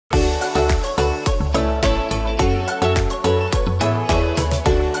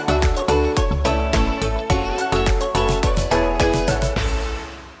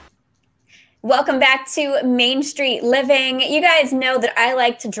Welcome back to Main Street Living. You guys know that I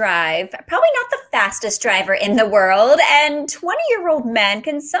like to drive. Probably not the fastest driver in the world, and 20-year-old men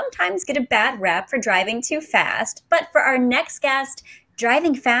can sometimes get a bad rap for driving too fast. But for our next guest,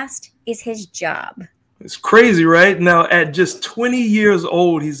 driving fast is his job. It's crazy, right? Now, at just 20 years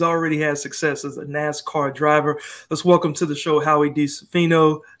old, he's already had success as a NASCAR driver. Let's welcome to the show Howie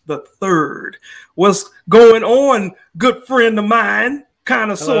DiSavino III. What's going on, good friend of mine?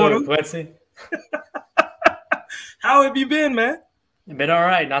 Kind of, sort of. Quincy. How have you been, man? Been all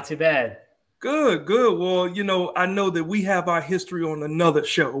right, not too bad. Good, good. Well, I know that we have our history on another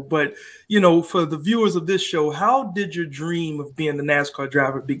show, but, for the viewers of this show, how did your dream of being a NASCAR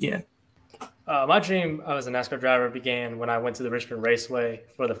driver begin? My dream as a NASCAR driver began when I went to the Richmond Raceway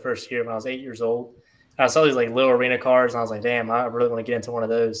for the first year when I was 8 years old. And I saw these little arena cars, and I was like, "Damn, I really want to get into one of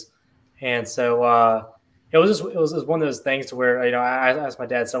those." And so it was just one of those things to where I asked my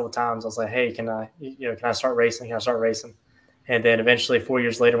dad several times. I was like, "Hey, can I start racing? Can I start racing?" And then eventually, 4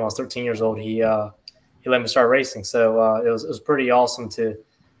 years later, when I was 13 years old, he let me start racing. So it was pretty awesome to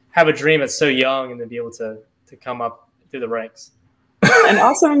have a dream that's so young and then be able to come up through the ranks. And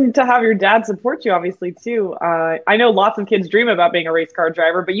awesome to have your dad support you, obviously, too. I know lots of kids dream about being a race car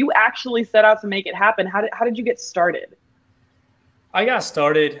driver, but you actually set out to make it happen. How did you get started? I got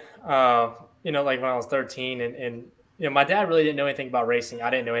started, when I was 13, and my dad really didn't know anything about racing. I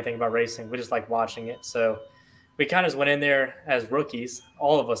didn't know anything about racing. We just liked watching it. So we kind of just went in there as rookies.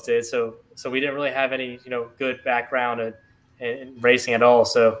 All of us did. So we didn't really have any, good background in racing at all.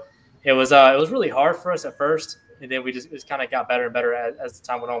 So it was really hard for us at first. And then we just kind of got better and better as the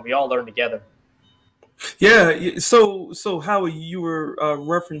time went on. We all learned together. Yeah. So Howie, you were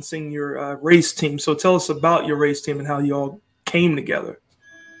referencing your race team. So tell us about your race team and how you all came together.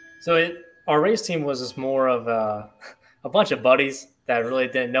 So our race team was just more of a bunch of buddies that really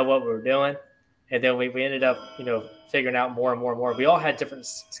didn't know what we were doing. And then we ended up, figuring out more and more and more. We all had different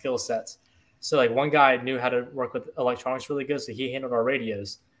skill sets. So one guy knew how to work with electronics really good, so he handled our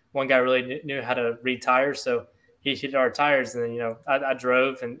radios. One guy really knew how to read tires, so he hit our tires, and then I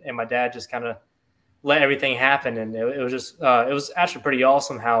drove, and my dad just kind of let everything happen, and it was just it was actually pretty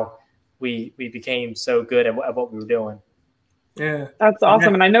awesome how we became so good at what we were doing. Yeah, that's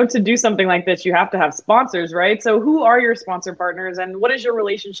awesome. And I know to do something like this, you have to have sponsors, right? So who are your sponsor partners, and what is your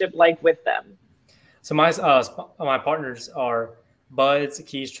relationship like with them? So my partners are Buds,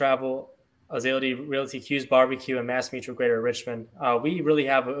 Keys Travel, Azalea Realty, Q's Barbecue, and Mass Mutual Greater Richmond. We really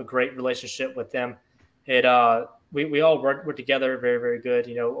have a great relationship with them. We all work together very, very good,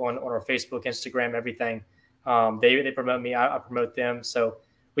 on our Facebook, Instagram, everything. They promote me, I promote them. So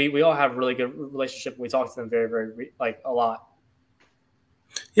we all have a really good relationship. We talk to them very, very, a lot.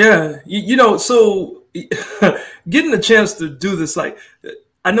 Yeah. So getting a chance to do this,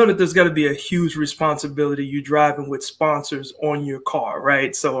 I know that there's got to be a huge responsibility you driving with sponsors on your car,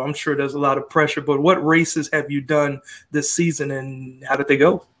 right? So I'm sure there's a lot of pressure, but what races have you done this season and how did they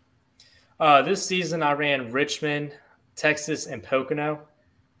go? This season, I ran Richmond, Texas, and Pocono.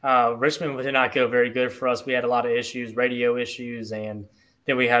 Richmond did not go very good for us. We had a lot of issues, radio issues, and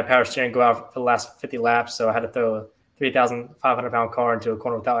then we had power steering go out for the last 50 laps, so I had to throw a 3,500-pound car into a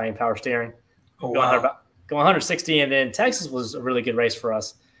corner without any power steering. Oh, wow. Go 160, and then Texas was a really good race for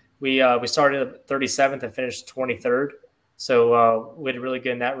us. We started at 37th and finished 23rd, so we did really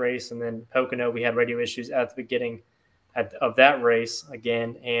good in that race. And then Pocono, we had radio issues at the beginning of that race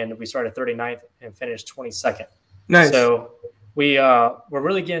again, and we started 39th and finished 22nd. Nice. So we're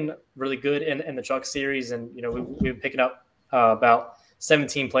really getting really good in the truck series, and we've been picking up about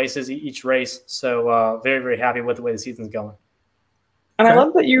 17 places each race. So very, very happy with the way the season's going. And I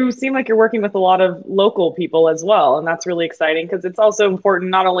love that you seem like you're working with a lot of local people as well. And that's really exciting because it's also important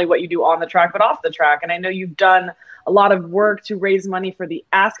not only what you do on the track, but off the track. And I know you've done a lot of work to raise money for the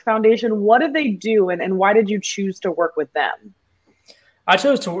Ask Foundation. What do they do, and why did you choose to work with them? I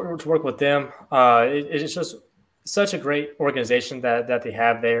chose to work with them. It's just such a great organization that they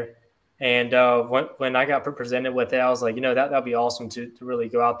have there. And when I got presented with it, I was like, that'd be awesome to really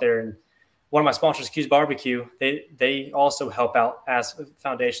go out there. And one of my sponsors, Q's Barbecue, they also help out Ask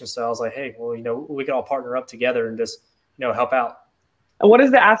Foundation. So I was like, hey, well, we can all partner up together and just, help out. And what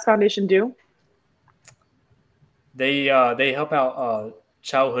does the Ask Foundation do? They help out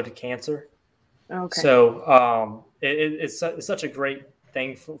childhood cancer. Okay. So it's such a great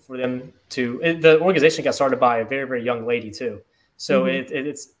thing for them to. The organization got started by a very, very young lady too. So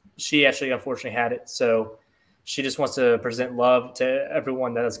she actually unfortunately had it. So she just wants to present love to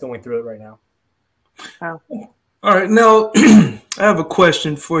everyone that is going through it right now. Wow. All right. Now, I have a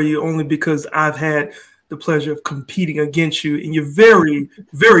question for you only because I've had the pleasure of competing against you, and you're very,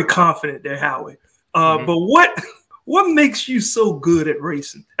 very confident there, Howie. But what makes you so good at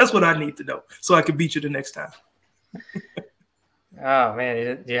racing? That's what I need to know, so I can beat you the next time. Oh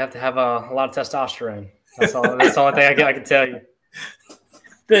man, you have to have a lot of testosterone. That's all. That's the only thing I can tell you.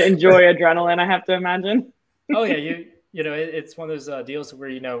 To enjoy adrenaline, I have to imagine. Oh yeah, you know it's one of those deals where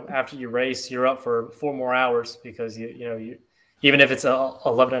after you race, you're up for 4 more hours because you even if it's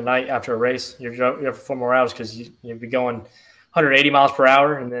 11 at night after a race, you're up for 4 more hours because you'll be going 180 miles per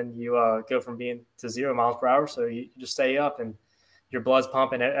hour, and then you go from being to 0 miles per hour. So you just stay up and your blood's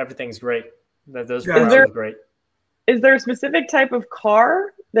pumping. Everything's great. Those 4 hours are great. Is there a specific type of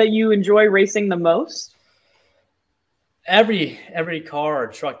car that you enjoy racing the most? Every car or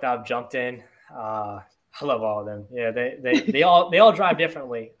truck that I've jumped in, I love all of them. Yeah, they all drive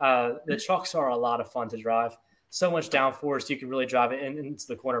differently. The trucks are a lot of fun to drive. So much downforce, you can really drive it into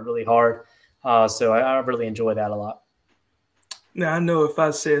the corner really hard. So I really enjoy that a lot. Now, I know if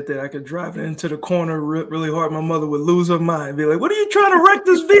I said that I could drive it into the corner really hard, my mother would lose her mind. Be like, what are you trying to wreck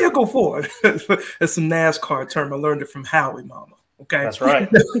this vehicle for? That's a NASCAR term. I learned it from Howie, mama. Okay, that's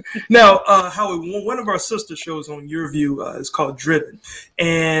right. Now, Howie, one of our sister shows on Your View is called Driven,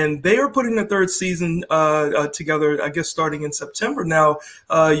 and they are putting the 3rd season together, I guess, starting in September. Now,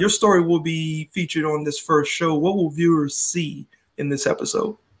 your story will be featured on this first show. What will viewers see in this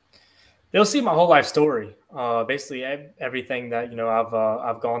episode? They'll see my whole life story, basically everything that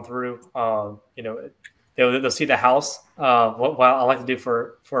I've gone through. They'll see the house, what I like to do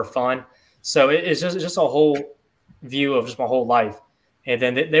for fun. So it's just a whole view of just my whole life. And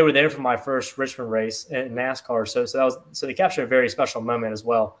then they were there for my first Richmond race in NASCAR. So they captured a very special moment as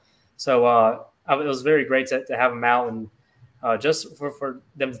well. So it was very great to have them out and just for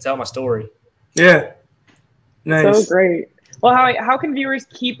them to tell my story. Yeah. Nice. So great. Well, how can viewers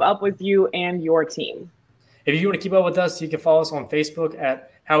keep up with you and your team? If you want to keep up with us, you can follow us on Facebook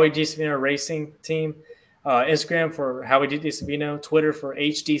at Howie DiSavino Racing Team, Instagram for Howie DiSavino, Twitter for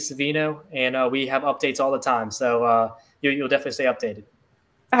HD Savino, and we have updates all the time. So you'll definitely stay updated.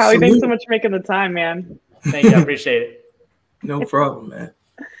 Howie, thanks so much for making the time, man. Thank you. I appreciate it. No problem, man.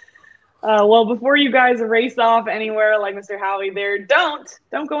 Well, before you guys race off anywhere like Mr. Howie there, don't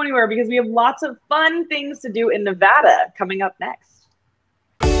go anywhere because we have lots of fun things to do in Nevada coming up next.